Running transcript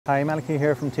Hi, Malachy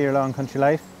here from To Country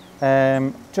Life.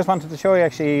 Just wanted to show you,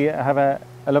 actually, I have a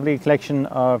lovely collection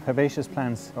of herbaceous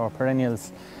plants or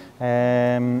perennials.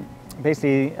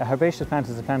 Basically, a herbaceous plant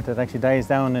is a plant that actually dies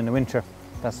down in the winter.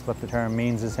 That's what the term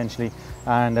means essentially.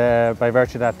 And by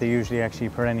virtue of that, they're usually actually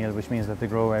perennial, which means that they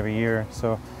grow every year.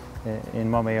 So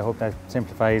in one way, I hope that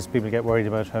simplifies. People get worried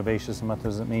about herbaceous and what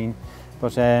does it mean.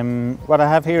 But what I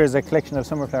have here is a collection of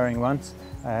summer flowering ones.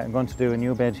 I'm going to do a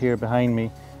new bed here behind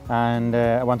me. And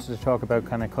I wanted to talk about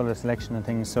kind of colour selection and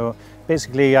things. So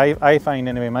basically, I find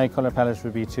anyway, my colour palette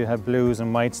would be to have blues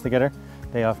and whites together.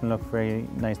 They often look very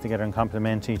nice together and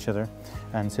complement each other.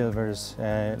 And silvers,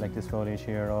 like this foliage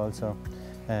here also,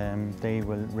 they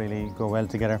will really go well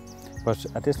together. But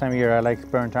at this time of year, I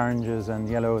like burnt oranges and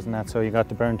yellows and that. So you got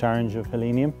the burnt orange of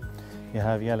helenium, you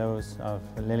have yellows of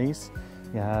lilies,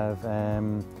 you have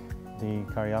the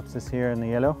coreopsis here in the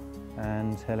yellow,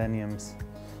 and heleniums.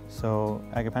 So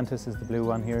agapanthus is the blue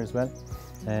one here as well.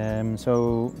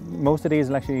 So most of these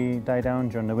will actually die down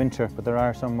during the winter, but there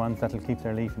are some ones that will keep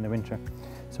their leaf in the winter.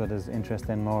 So there's interest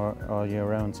in more all year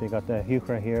round. So you got the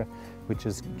heuchera here, which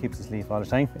keeps its leaf all the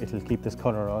time. It'll keep this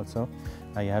colour also.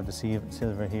 You have the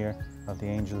silver here of the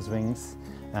angel's wings,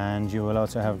 and you will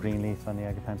also have green leaf on the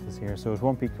agapanthus here. So it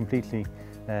won't be completely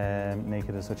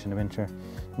naked as such in the winter.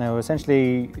 Now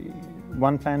essentially,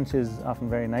 one plant is often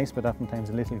very nice, but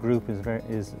oftentimes a little group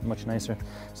is much nicer.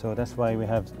 So that's why we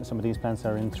have some of these plants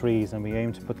are in threes, and we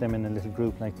aim to put them in a little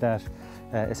group like that.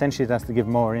 Essentially that's to give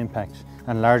more impact.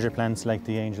 And larger plants like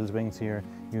the angel's wings here,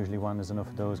 usually one is enough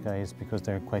of those guys because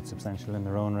they're quite substantial in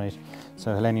their own right.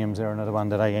 So heleniums are another one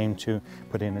that I aim to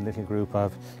put in a little group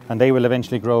of, and they will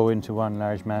eventually grow into one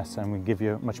large mass and will give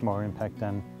you much more impact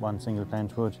than one single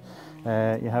plant would.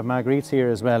 You have marguerites here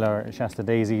as well, or Shasta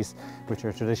daisies, which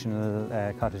are traditional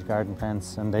cottage garden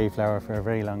plants, and they flower for a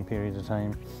very long period of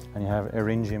time. And you have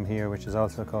eryngium here, which is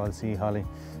also called sea holly,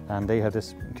 and they have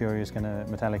this curious kind of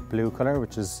metallic blue colour,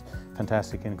 which is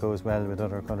fantastic and goes well with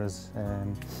other colours.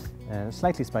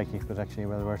 Slightly spiky, but actually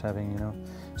well worth having, you know.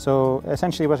 So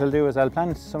essentially what I'll do is I'll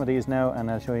plant some of these now,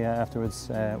 and I'll show you afterwards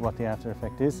what the after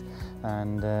effect is,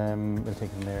 and we'll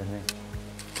take them there anyway.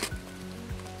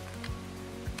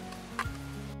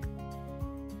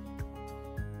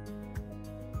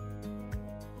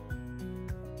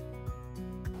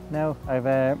 Now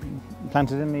I've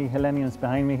planted in the heleniums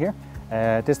behind me here.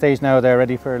 At this stage now they're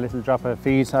ready for a little drop of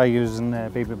feed. I use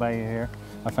baby bio here.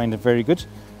 I find it very good.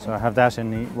 So I have that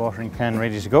in the watering can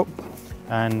ready to go.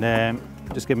 And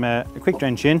just give them a quick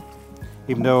drench in,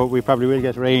 even though we probably will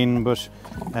get rain, but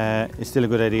it's still a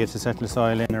good idea to settle the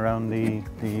soil in around the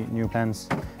new plants.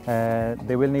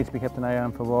 They will need to be kept an eye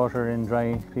on for water in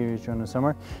dry periods during the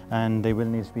summer, and they will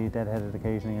need to be deadheaded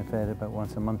occasionally and fed about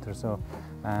once a month or so.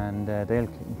 And they'll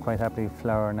quite happily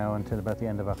flower now until about the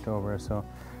end of October or so.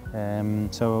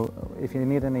 So if you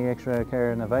need any extra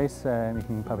care and advice, you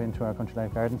can pop into our Country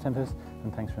Life Garden Centres,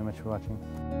 and thanks very much for watching.